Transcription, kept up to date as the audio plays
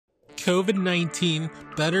COVID-19,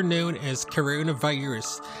 better known as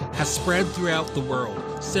coronavirus, has spread throughout the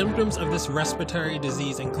world. Symptoms of this respiratory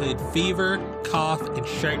disease include fever, cough, and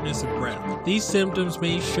shortness of breath. These symptoms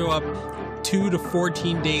may show up 2 to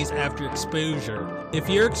 14 days after exposure. If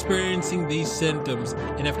you're experiencing these symptoms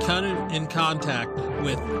and have come in contact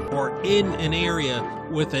with or in an area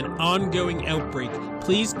with an ongoing outbreak,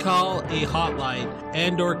 please call a hotline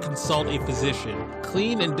and/or consult a physician.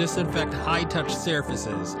 Clean and disinfect high-touch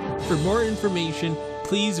surfaces. For more information,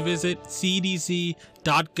 please visit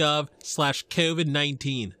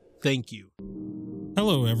cdc.gov/COVID-19. Thank you.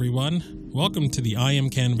 Hello, everyone. Welcome to the I Am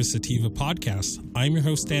Cannabis Sativa podcast. I'm your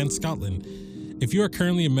host, Dan Scotland. If you are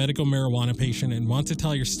currently a medical marijuana patient and want to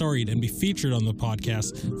tell your story and be featured on the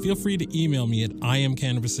podcast, feel free to email me at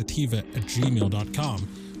iamcannabissativa@gmail.com.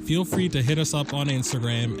 Feel free to hit us up on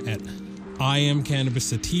Instagram at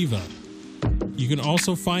iamcannabissativa. You can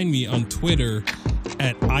also find me on Twitter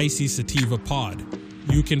at ICSativaPod.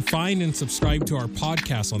 You can find and subscribe to our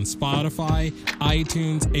podcast on Spotify,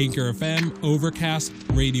 iTunes, Anchor FM, Overcast,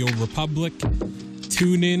 Radio Republic,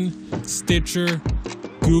 TuneIn, Stitcher,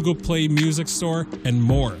 Google Play Music Store, and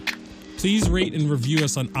more. Please rate and review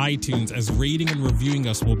us on iTunes, as rating and reviewing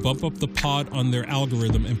us will bump up the pod on their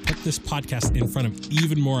algorithm and put this podcast in front of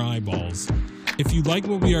even more eyeballs. If you like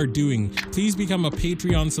what we are doing, please become a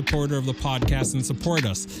Patreon supporter of the podcast and support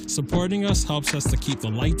us. Supporting us helps us to keep the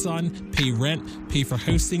lights on, pay rent, pay for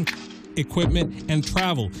hosting, equipment, and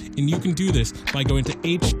travel. And you can do this by going to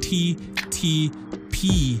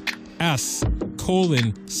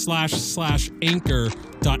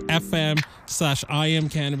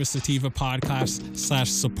https://anchor.fm/iamcannabissativa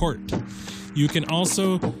podcast/support. You can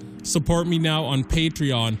also support me now on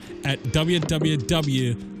Patreon at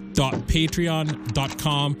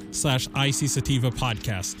www.patreon.com/ICSativa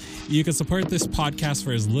podcast. You can support this podcast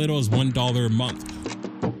for as little as $1 a month.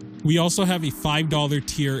 We also have a $5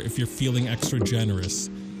 tier if you're feeling extra generous.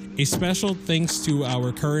 A special thanks to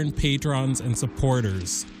our current patrons and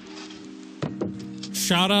supporters.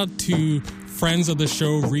 Shout out to friends of the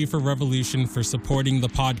show, Reefer Revolution, for supporting the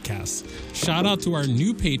podcast. Shout out to our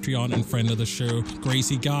new Patreon and friend of the show,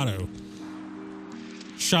 Gracie Gatto.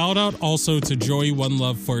 Shout out also to Joey One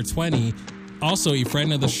Love 420, also a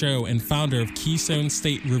friend of the show and founder of Keystone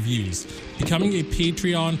State Reviews. Becoming a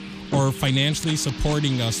Patreon or financially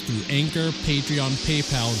supporting us through Anchor, Patreon,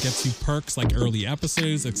 PayPal gets you perks like early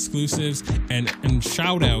episodes, exclusives, and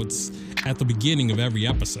shout outs at the beginning of every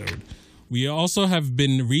episode. We also have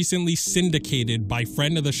been recently syndicated by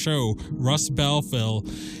friend of the show, Russ Belfill,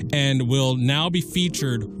 and will now be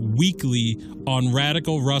featured weekly on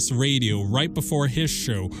Radical Russ Radio right before his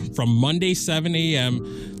show from Monday 7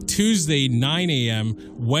 a.m., Tuesday 9 a.m.,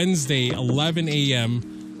 Wednesday 11 a.m.,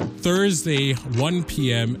 Thursday 1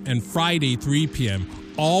 p.m., and Friday 3 p.m.,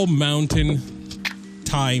 all mountain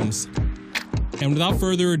times. And without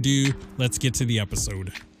further ado, let's get to the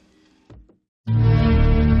episode.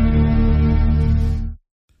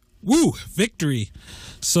 Woo! Victory!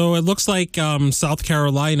 So it looks like South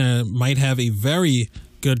Carolina might have a very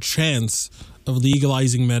good chance of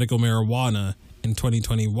legalizing medical marijuana in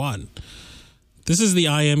 2021. This is the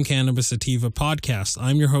I Am Cannabis Sativa podcast.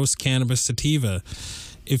 I'm your host, Cannabis Sativa.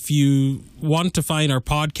 If you want to find our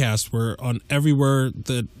podcast, we're on everywhere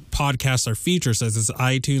that podcasts are featured, such as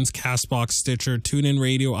iTunes, CastBox, Stitcher, TuneIn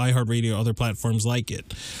Radio, iHeartRadio, other platforms like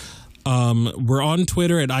it. We're on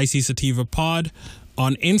Twitter at ICSativaPod.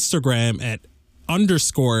 On Instagram at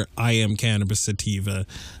 _I Am Cannabis Sativa.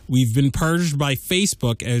 We've been purged by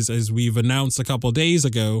Facebook, as we've announced a couple days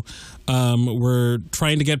ago. We're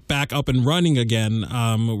trying to get back up and running again.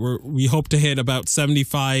 We hope to hit about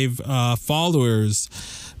 75 followers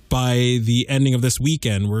by the ending of this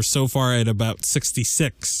weekend. We're so far at about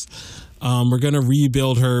 66. We're going to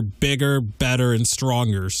rebuild her bigger, better, and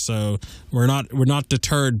stronger. So we're not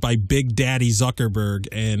deterred by Big Daddy Zuckerberg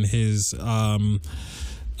and his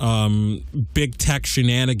big tech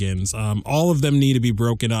shenanigans. All of them need to be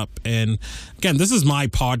broken up. And again, this is my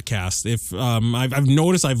podcast. If I've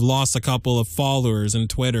noticed I've lost a couple of followers on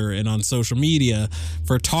Twitter and on social media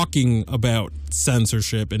for talking about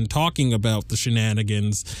censorship and talking about the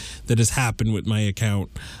shenanigans that has happened with my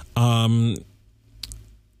account.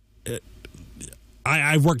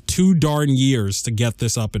 I worked 2 darn years to get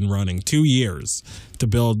this up and running. 2 years. to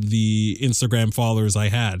build the Instagram followers I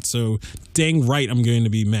had. So dang right, I'm going to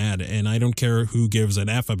be mad, and I don't care who gives an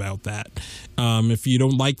F about that. If you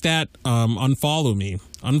don't like that, unfollow me.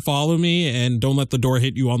 Unfollow me and don't let the door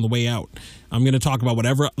hit you on the way out. I'm going to talk about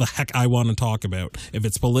whatever the heck I want to talk about. If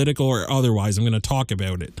it's political or otherwise, I'm going to talk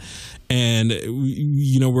about it. And,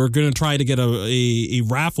 you know, we're going to try to get a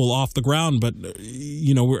raffle off the ground. But,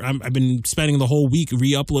 you know, I've been spending the whole week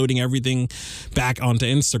re-uploading everything back onto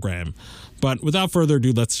Instagram. But without further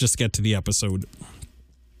ado, let's just get to the episode.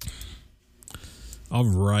 All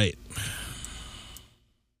right.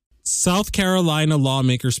 South Carolina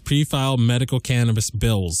lawmakers pre-file medical cannabis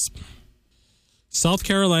bills. South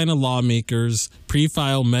Carolina lawmakers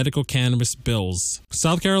pre-file medical cannabis bills.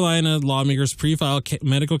 South Carolina lawmakers pre-file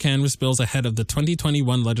medical cannabis bills ahead of the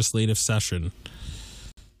 2021 legislative session.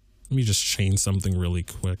 Let me just change something really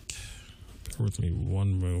quick. Bear with me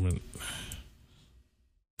one moment.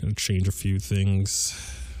 I'm going to change a few things.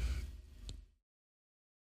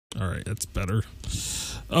 All right, that's better.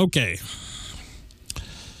 Okay.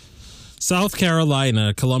 South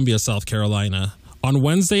Carolina, Columbia, South Carolina. On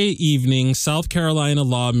Wednesday evening, South Carolina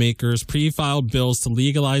lawmakers pre-filed bills to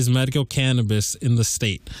legalize medical cannabis in the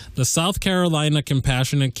state. The South Carolina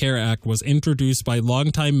Compassionate Care Act was introduced by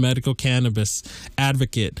longtime medical cannabis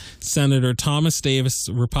advocate Senator Thomas Davis,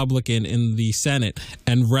 Republican, in the Senate,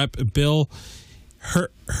 and Rep. Bill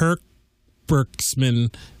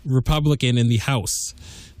Herberksman, Republican, in the House.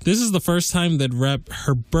 This is the first time that Rep.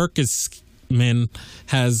 Herberksman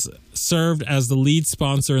has served as the lead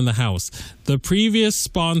sponsor in the House. The previous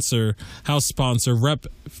sponsor, House sponsor, Rep.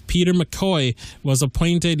 Peter McCoy, was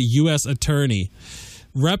appointed U.S. Attorney.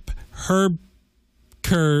 Rep. Herberksman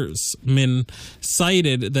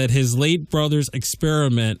cited that his late brother's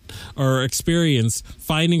experience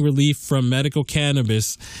finding relief from medical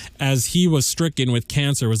cannabis as he was stricken with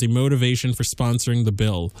cancer was a motivation for sponsoring the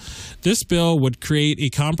bill. This bill would create a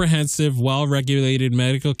comprehensive, well-regulated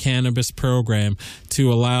medical cannabis program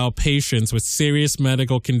to allow patients with serious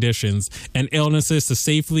medical conditions and illnesses to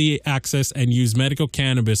safely access and use medical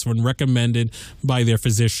cannabis when recommended by their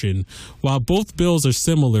physician. While both bills are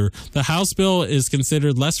similar, the House bill is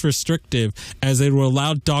considered less restrictive as it will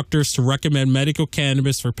allow doctors to recommend medical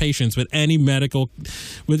cannabis for patients with any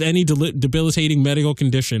debilitating medical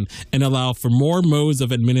condition and allow for more modes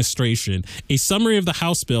of administration. A summary of the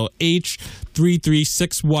House bill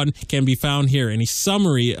H3361 can be found here, and a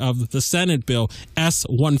summary of the Senate bill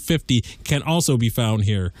S150 can also be found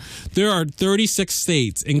here. There are 36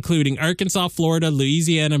 states, including Arkansas, Florida,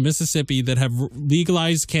 Louisiana, Mississippi, that have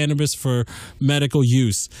legalized cannabis for medical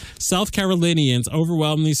use. South Carolinians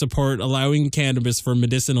overwhelmingly support allowing cannabis for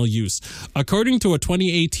medicinal use. According to a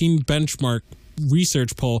 2018 benchmark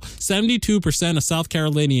research poll, 72% of South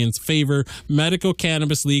Carolinians favor medical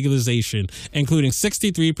cannabis legalization, including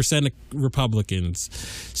 63% of Republicans.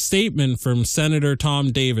 Statement from Senator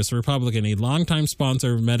Tom Davis, Republican, a longtime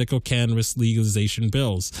sponsor of medical cannabis legalization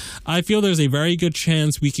bills. I feel there's a very good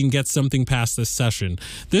chance we can get something passed this session.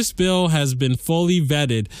 This bill has been fully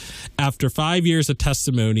vetted after 5 years of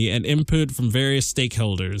testimony and input from various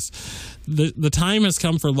stakeholders. The time has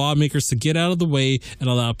come for lawmakers to get out of the way and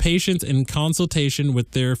allow patients in consultation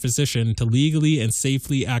with their physician to legally and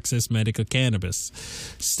safely access medical cannabis.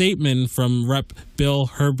 Statement from Rep. Bill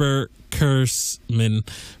Herberksman,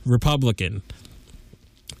 Republican.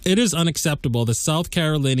 It is unacceptable that South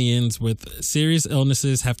Carolinians with serious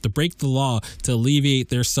illnesses have to break the law to alleviate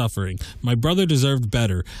their suffering. My brother deserved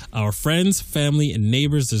better. Our friends, family, and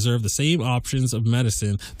neighbors deserve the same options of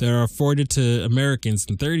medicine that are afforded to Americans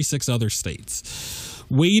in 36 other states.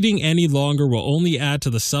 Waiting any longer will only add to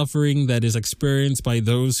the suffering that is experienced by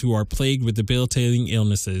those who are plagued with debilitating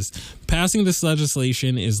illnesses. Passing this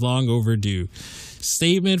legislation is long overdue.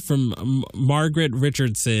 Statement from Margaret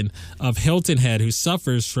Richardson of Hilton Head, who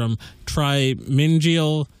suffers from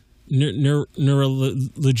trigeminal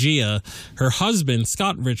neuralgia. Her husband,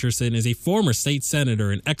 Scott Richardson, is a former state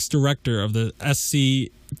senator and ex-director of the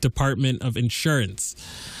SC Department of Insurance.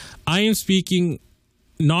 I am speaking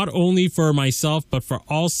not only for myself, but for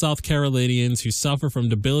all South Carolinians who suffer from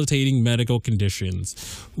debilitating medical conditions.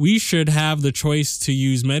 We should have the choice to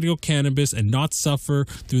use medical cannabis and not suffer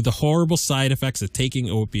through the horrible side effects of taking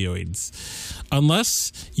opioids.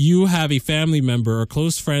 Unless you have a family member or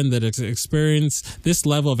close friend that has experienced this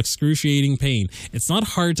level of excruciating pain, it's not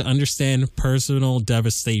hard to understand personal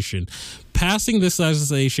devastation. Passing this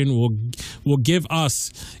legislation will give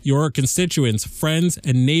us, your constituents, friends,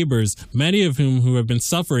 and neighbors, many of whom have been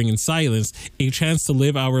suffering in silence, a chance to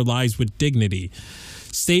live our lives with dignity.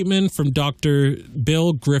 Statement from Dr.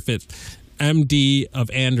 Bill Griffith, MD of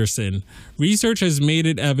Anderson. Research has made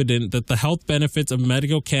it evident that the health benefits of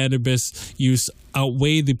medical cannabis use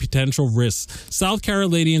outweigh the potential risks. South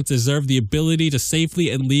Carolinians deserve the ability to safely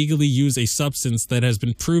and legally use a substance that has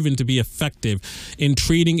been proven to be effective in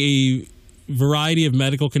treating a variety of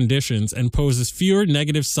medical conditions and poses fewer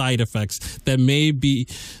negative side effects that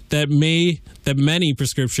many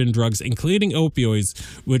prescription drugs, including opioids,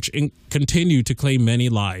 which continue to claim many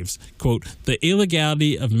lives. Quote, the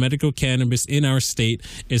illegality of medical cannabis in our state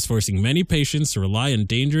is forcing many patients to rely on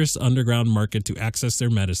dangerous underground market to access their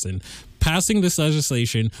medicine. Passing this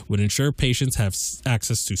legislation would ensure patients have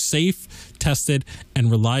access to safe, tested,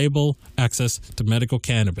 and reliable access to medical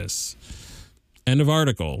cannabis. End of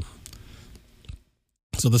article.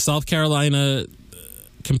 So the South Carolina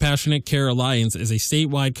Compassionate Care Alliance is a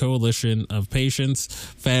statewide coalition of patients,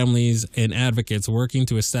 families, and advocates working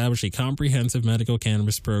to establish a comprehensive medical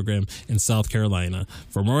cannabis program in South Carolina.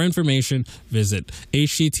 For more information, visit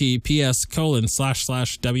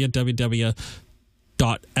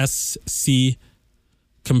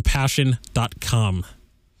https://www.sccompassion.com.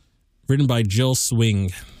 Written by Jill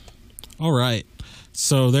Swing. All right.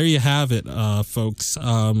 So there you have it, folks.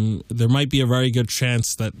 There might be a very good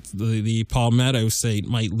chance that the Palmetto State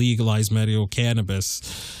might legalize medical cannabis,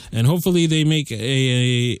 and hopefully they make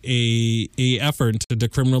a effort to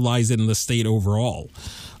decriminalize it in the state overall.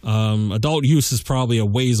 Adult use is probably a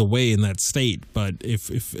ways away in that state, but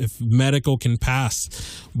if medical can pass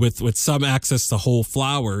with some access to whole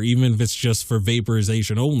flower, even if it's just for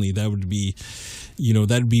vaporization only, that would be,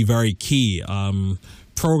 that'd be very key.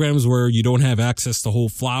 Programs where you don't have access to whole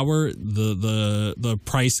flower, the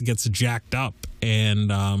price gets jacked up,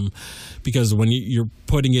 and because when you're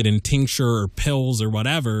putting it in tincture or pills or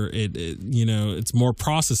whatever, it's more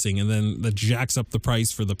processing, and then that jacks up the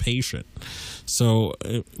price for the patient. So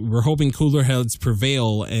we're hoping cooler heads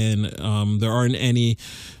prevail, and there aren't any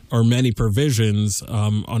or many provisions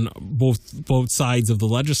on both sides of the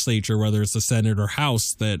legislature, whether it's the Senate or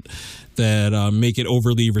House, that make it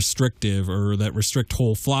overly restrictive, or that restrict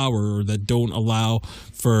whole flower, or that don't allow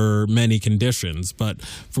for many conditions. But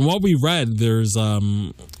from what we read, there's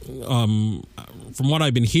from what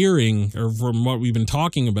I've been hearing, or from what we've been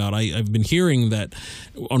talking about, I've been hearing that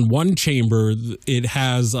on one chamber it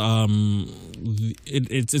has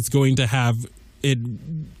it's going to have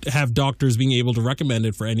doctors being able to recommend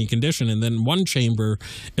it for any condition, and then one chamber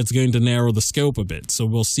it's going to narrow the scope a bit. So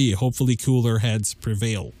we'll see. Hopefully cooler heads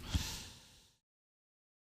prevail.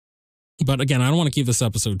 But again, I don't want to keep this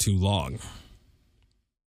episode too long.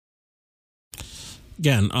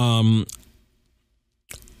 Again,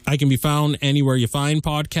 I can be found anywhere you find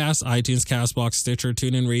podcasts: iTunes, Castbox, Stitcher,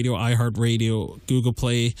 TuneIn Radio, iHeartRadio, Google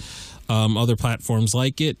Play, other platforms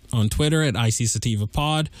like it. On Twitter at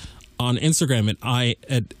ICSativaPod. On Instagram at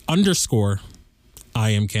 @I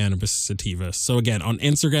am Cannabis Sativa. So again, on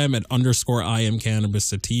Instagram at _I am Cannabis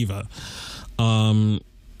Sativa. We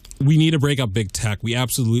need to break up big tech. We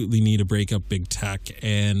absolutely need to break up big tech,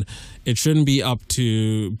 and it shouldn't be up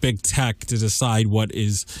to big tech to decide what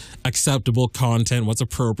is acceptable content, what's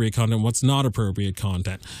appropriate content, what's not appropriate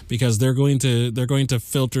content, because they're going to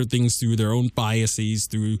filter things through their own biases,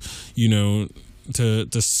 through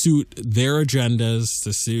to suit their agendas,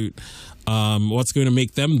 to suit what's going to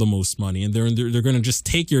make them the most money, and they're going to just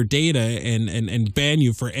take your data and ban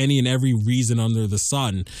you for any and every reason under the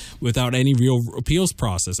sun without any real appeals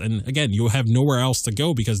process. And again, you'll have nowhere else to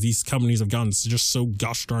go because these companies have gotten just so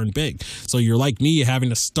gosh darn big. So you're like me, having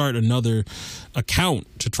to start another account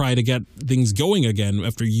to try to get things going again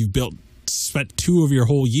after you've spent 2 of your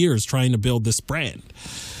whole years trying to build this brand.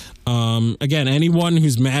 Again, anyone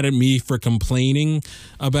who's mad at me for complaining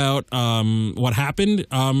about what happened,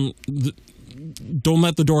 don't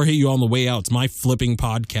let the door hit you on the way out. It's my flipping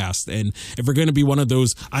podcast, and if we're going to be one of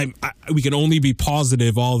those, we can only be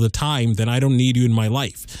positive all the time, then I don't need you in my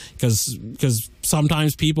life, because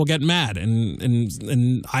sometimes people get mad,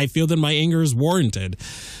 and I feel that my anger is warranted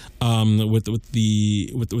with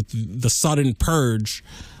the sudden purge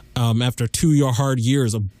after 2 hard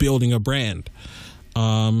years of building a brand.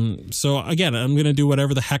 So again, I'm going to do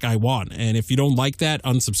whatever the heck I want. And if you don't like that,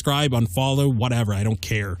 unsubscribe, unfollow, whatever. I don't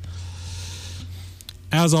care.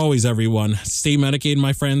 As always, everyone, stay medicated,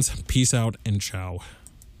 my friends. Peace out and ciao.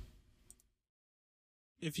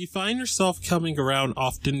 If you find yourself coming around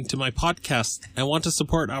often to my podcast and want to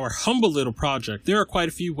support our humble little project, there are quite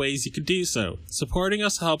a few ways you could do so. Supporting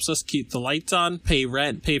us helps us keep the lights on, pay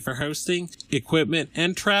rent, pay for hosting, equipment,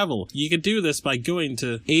 and travel. You can do this by going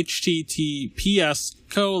to https://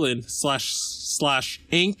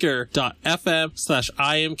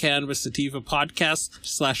 patreon.com/anchor.fm/IamCannabisSativa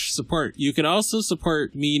podcast/support. You can also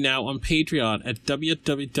support me now on Patreon at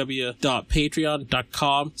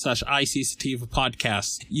www.patreon.com/ICSativa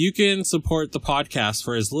podcast. You can support the podcast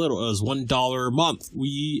for as little as $1 a month.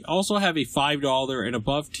 We also have a $5 and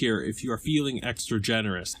above tier if you are feeling extra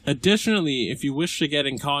generous. Additionally, if you wish to get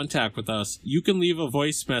in contact with us, you can leave a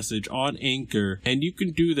voice message on Anchor, and you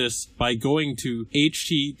can do this by going to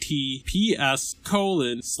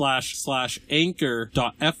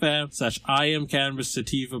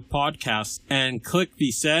https://anchor.fm/IamCannabisSativa podcast and click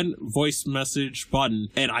the send voice message button,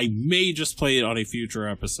 and I may just play it on a future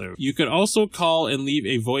episode. You can also call and leave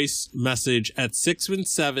a voice message at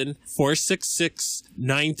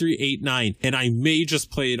 617-466-9389, and I may just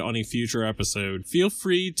play it on a future episode. Feel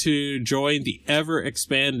free to join the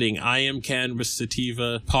ever-expanding I Am Cannabis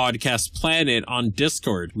Sativa podcast planet on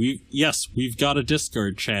Discord. We've got a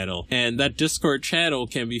Discord channel, and that Discord channel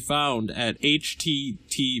can be found at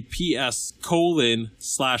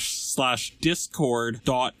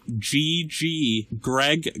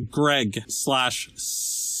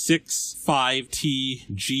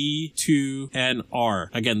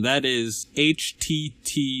Again, that is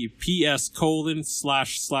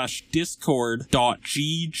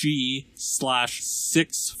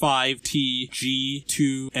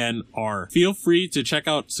https://discord.gg/65tg2nr. Feel free to check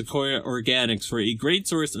out Sequoia Organics for a great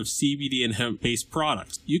source of CBD and hemp-based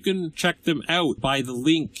products. You can check them out by the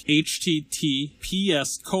link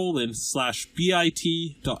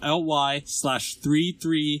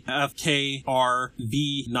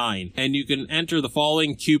https://bit.ly/33fkrv9, and you can enter the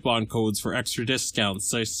following coupon codes for extra discounts,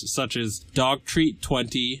 such as Dog Treat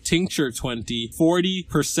 20, Tincture 20,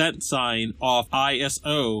 40% off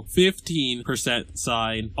ISO,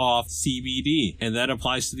 15% off CBD, and that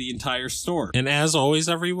applies to the entire store. And as always,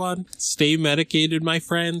 everyone, stay medicated, my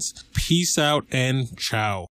friends. Peace out and ciao.